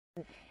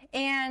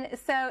And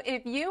so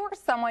if you or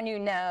someone you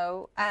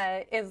know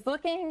is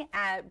looking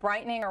at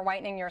brightening or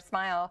whitening your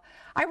smile,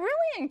 I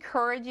really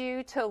encourage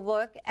you to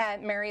look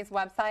at Mary's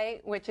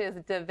website, which is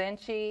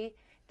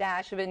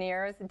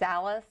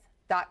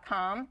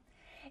DaVinci-Veneers.com.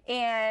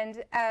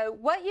 And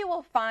what you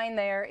will find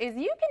there is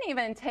you can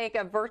even take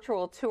a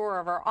virtual tour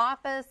of our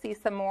office, see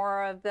some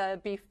more of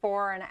the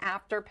before and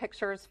after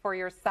pictures for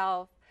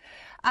yourself.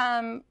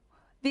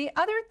 The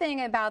other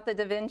thing about the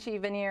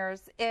DaVinci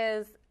Veneers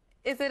is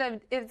it a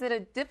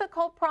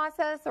difficult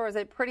process, or is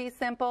it pretty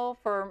simple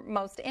for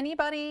most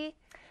anybody?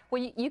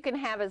 Well, you can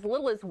have as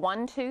little as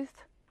one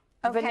tooth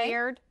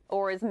veneered,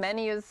 or as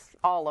many as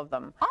all of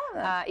them. All of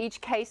them.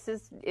 Each case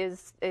is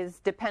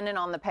dependent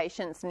on the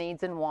patient's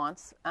needs and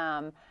wants.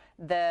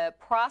 The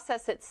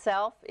process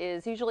itself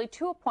is usually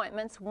 2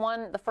 appointments.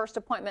 The first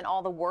appointment,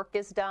 all the work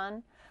is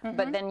done,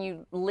 but then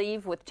you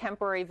leave with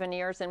temporary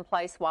veneers in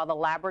place while the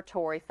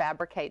laboratory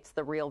fabricates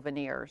the real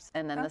veneers.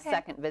 And then the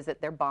second visit,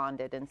 they're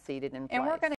bonded and seated in place. And we're going